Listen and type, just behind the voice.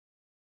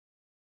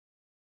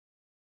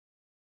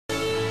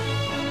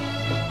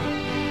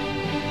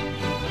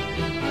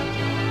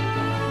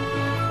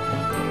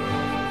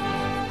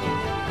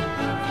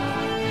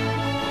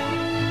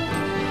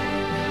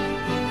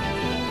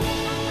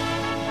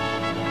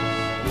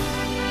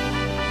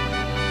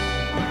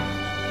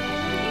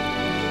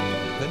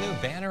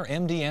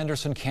Banner MD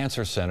Anderson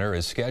Cancer Center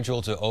is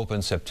scheduled to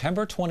open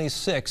September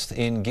 26th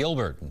in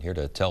Gilbert. And here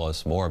to tell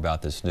us more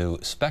about this new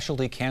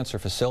specialty cancer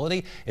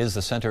facility is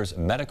the center's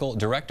medical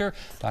director,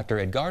 Dr.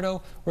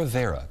 Edgardo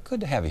Rivera.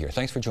 Good to have you here.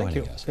 Thanks for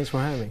joining us. Thanks for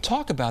having me.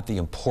 Talk about the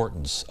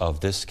importance of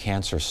this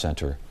cancer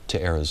center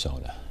to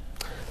Arizona.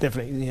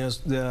 Definitely,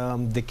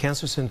 the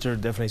cancer center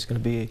definitely is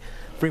going to be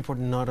very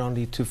important not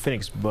only to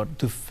Phoenix, but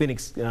to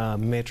Phoenix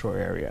metro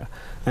area,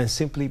 and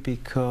simply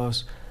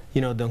because the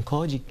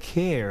oncology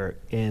care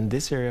in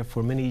this area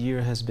for many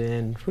years has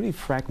been really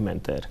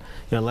fragmented.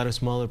 A lot of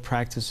smaller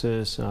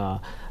practices.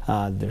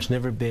 There's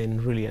never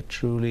been really a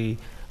truly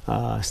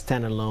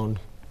standalone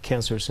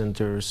cancer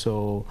center.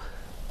 So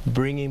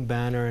bringing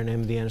Banner and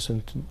MD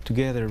Anderson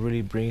together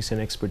really brings an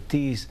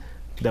expertise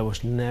that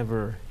was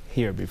never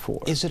here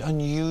before. Is it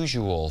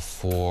unusual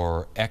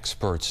for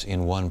experts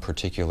in one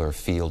particular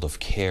field of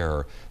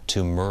care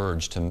to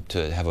merge,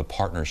 to have a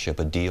partnership,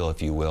 a deal,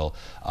 if you will,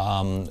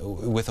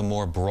 with a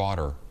more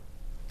broader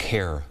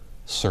care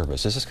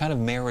service? Is this kind of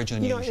marriage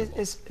unusual?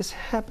 It's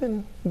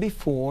happened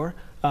before.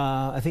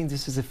 I think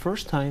this is the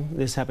first time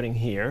this is happening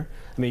here.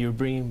 I mean, you're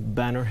bringing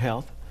Banner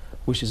Health,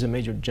 which is a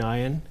major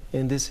giant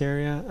in this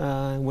area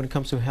when it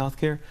comes to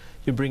healthcare.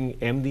 You bring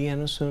MD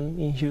Anderson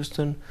in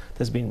Houston,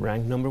 that's been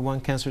ranked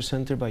 #1 cancer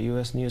center by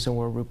U.S. News and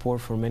World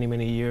Report for many,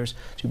 many years.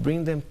 To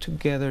bring them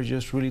together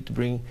just really to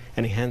bring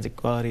and enhance the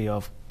quality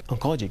of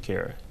oncology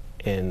care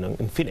in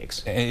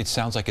Phoenix. And it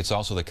sounds like it's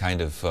also the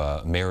kind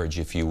of marriage,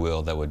 if you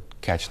will, that would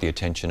catch the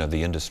attention of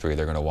the industry.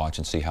 They're going to watch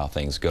and see how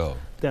things go.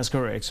 That's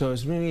correct. So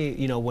it's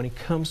really, when it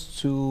comes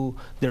to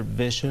their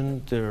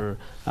vision, their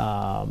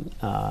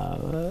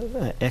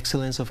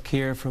excellence of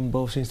care from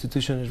both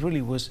institutions, it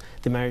really was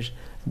the marriage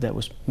that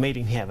was made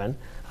in heaven,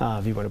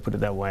 if you want to put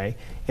it that way.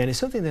 And it's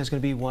something that's going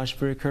to be watched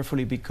very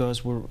carefully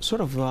because we're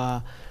sort of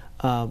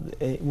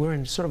we're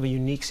in sort of a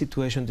unique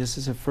situation. This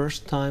is the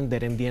first time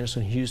that MD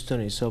Anderson Houston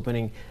is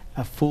opening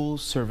a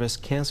full-service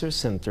cancer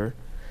center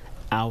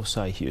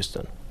outside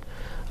Houston.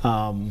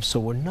 So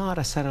we're not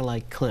a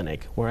satellite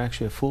clinic. We're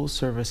actually a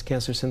full-service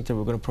cancer center.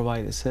 We're going to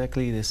provide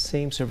exactly the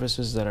same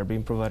services that are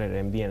being provided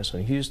at MD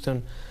Anderson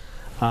Houston.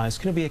 It's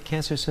going to be a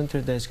cancer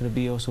center that's going to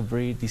be also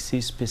very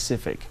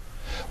disease-specific.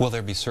 Will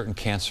there be certain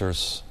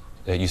cancers?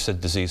 You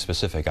said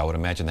disease-specific. I would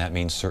imagine that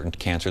means certain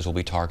cancers will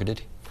be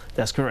targeted?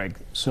 That's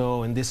correct.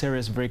 So in this area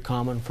it's very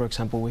common. For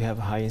example, we have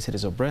a high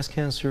incidence of breast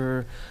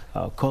cancer,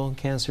 colon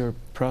cancer,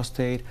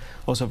 prostate,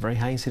 also very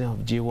high incidence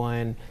of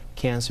GYN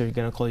cancer,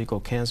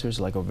 gynecological cancers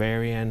like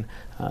ovarian,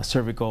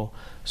 cervical.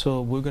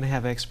 So we're going to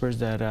have experts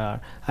that are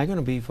going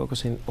to be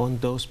focusing on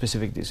those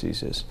specific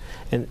diseases.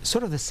 And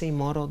sort of the same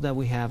model that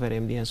we have at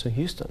MD Anderson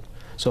Houston.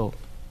 So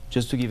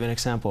just to give an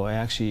example, I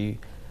actually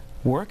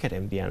work at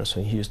MD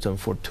Anderson Houston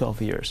for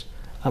 12 years.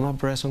 I'm a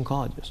breast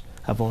oncologist.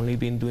 I've only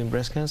been doing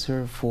breast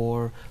cancer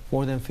for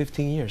more than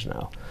 15 years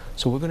now.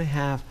 So we're going to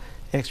have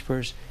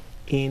experts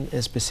in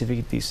a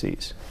specific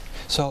disease.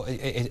 So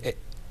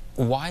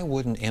why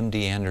wouldn't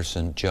MD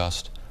Anderson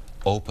just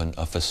open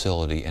a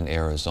facility in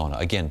Arizona?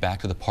 Again, back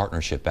to the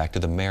partnership, back to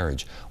the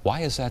marriage. Why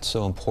is that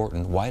so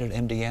important? Why did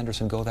MD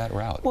Anderson go that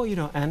route?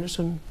 Well,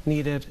 Anderson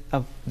needed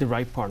the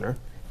right partner.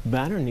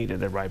 Banner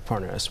needed the right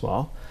partner as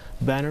well.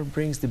 Banner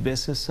brings the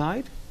business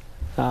side.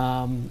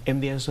 MD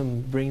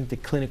Anderson brings the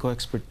clinical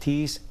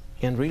expertise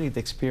and really the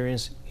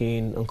experience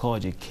in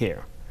oncology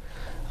care.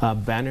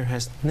 Banner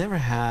has never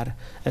had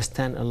a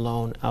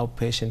standalone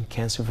outpatient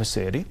cancer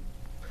facility,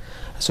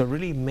 so it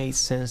really made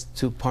sense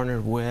to partner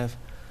with,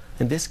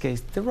 in this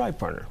case, the right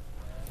partner.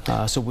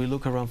 So we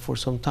looked around for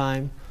some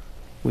time.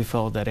 We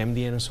felt that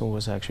MD Anderson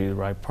was actually the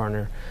right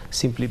partner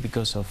simply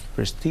because of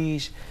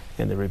prestige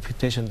and the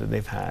reputation that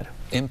they've had.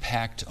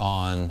 Impact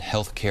on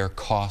healthcare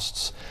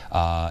costs,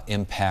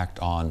 impact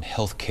on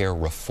healthcare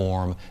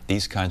reform,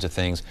 these kinds of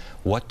things.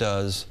 What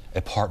does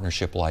a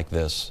partnership like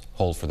this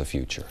hold for the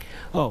future?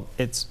 Oh,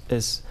 it's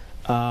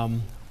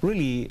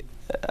really,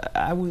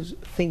 I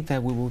would think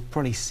that we will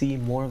probably see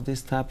more of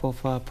this type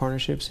of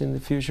partnerships in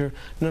the future,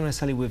 not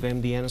necessarily with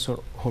MD Anderson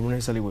or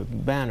necessarily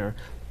with Banner,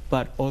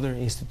 but other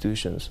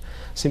institutions,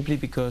 simply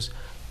because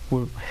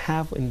we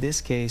have, in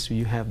this case,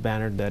 you have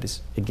Banner that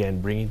is,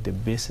 again, bringing the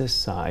business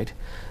side.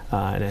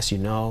 And as you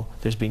know,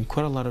 there's been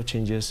quite a lot of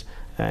changes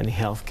in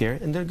healthcare,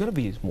 and there are going to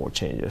be more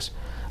changes.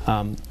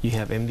 You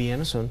have MD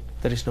Anderson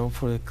that is known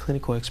for the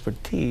clinical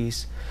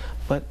expertise,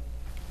 but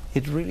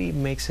it really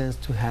makes sense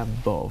to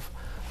have both,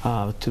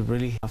 to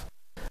really have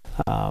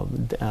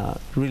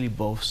really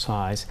both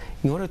sides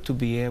in order to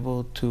be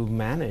able to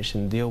manage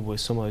and deal with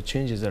some of the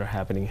changes that are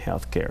happening in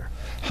healthcare.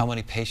 How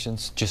many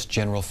patients, just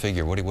general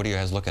figure, what are you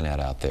guys looking at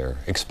out there,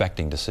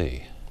 expecting to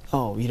see?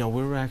 Oh,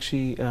 we're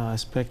actually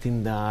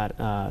expecting that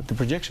the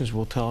projections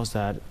will tell us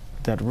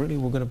that really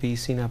we're going to be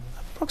seeing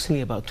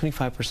approximately about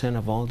 25%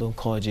 of all the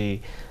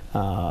oncology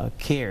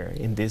care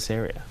in this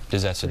area.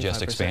 Does that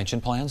suggest 25%.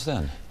 Expansion plans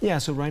then? Yeah,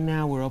 so right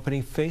now we're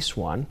opening phase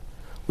 1,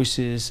 which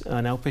is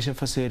an outpatient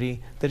facility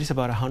that is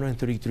about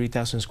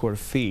 133,000 square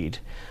feet.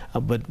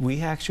 But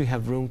we actually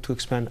have room to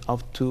expand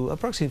up to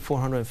approximately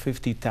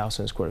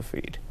 450,000 square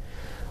feet.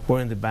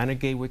 We're in the Banner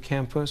Gateway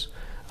campus.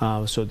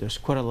 So there's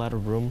quite a lot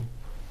of room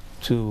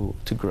to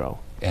grow.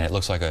 And it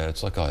looks like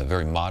it's like a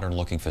very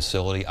modern-looking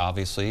facility.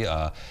 Obviously,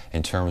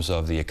 in terms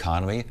of the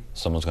economy,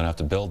 someone's going to have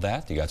to build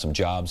that. You got some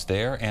jobs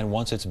there, and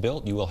once it's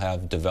built, you will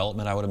have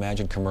development. I would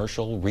imagine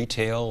commercial,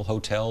 retail,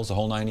 hotels, the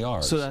whole 9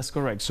 yards. So that's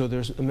correct. So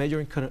there's a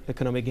major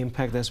economic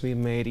impact that's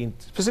been made in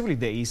specifically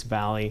the East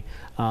Valley.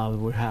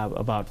 We have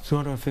about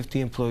 250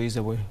 employees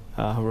that we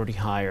have already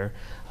hired.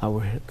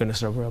 We're going to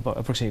serve about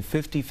approximately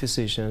 50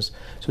 physicians.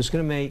 So it's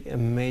going to make a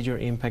major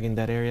impact in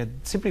that area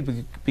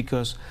simply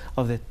because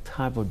of the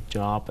type of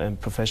job and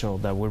professional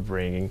that we're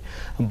bringing.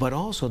 But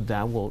also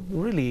that will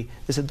really,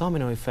 it's a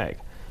domino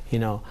effect. You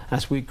know,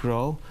 as we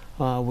grow,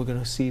 we're going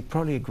to see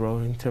probably a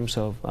growth in terms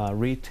of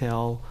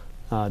retail,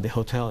 the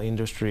hotel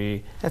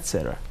industry,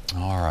 etc.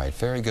 All right,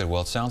 very good.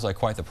 Well, it sounds like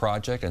quite the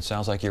project, and it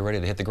sounds like you're ready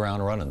to hit the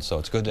ground running. So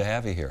it's good to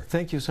have you here.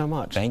 Thank you so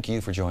much. Thank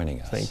you for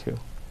joining us. Thank you.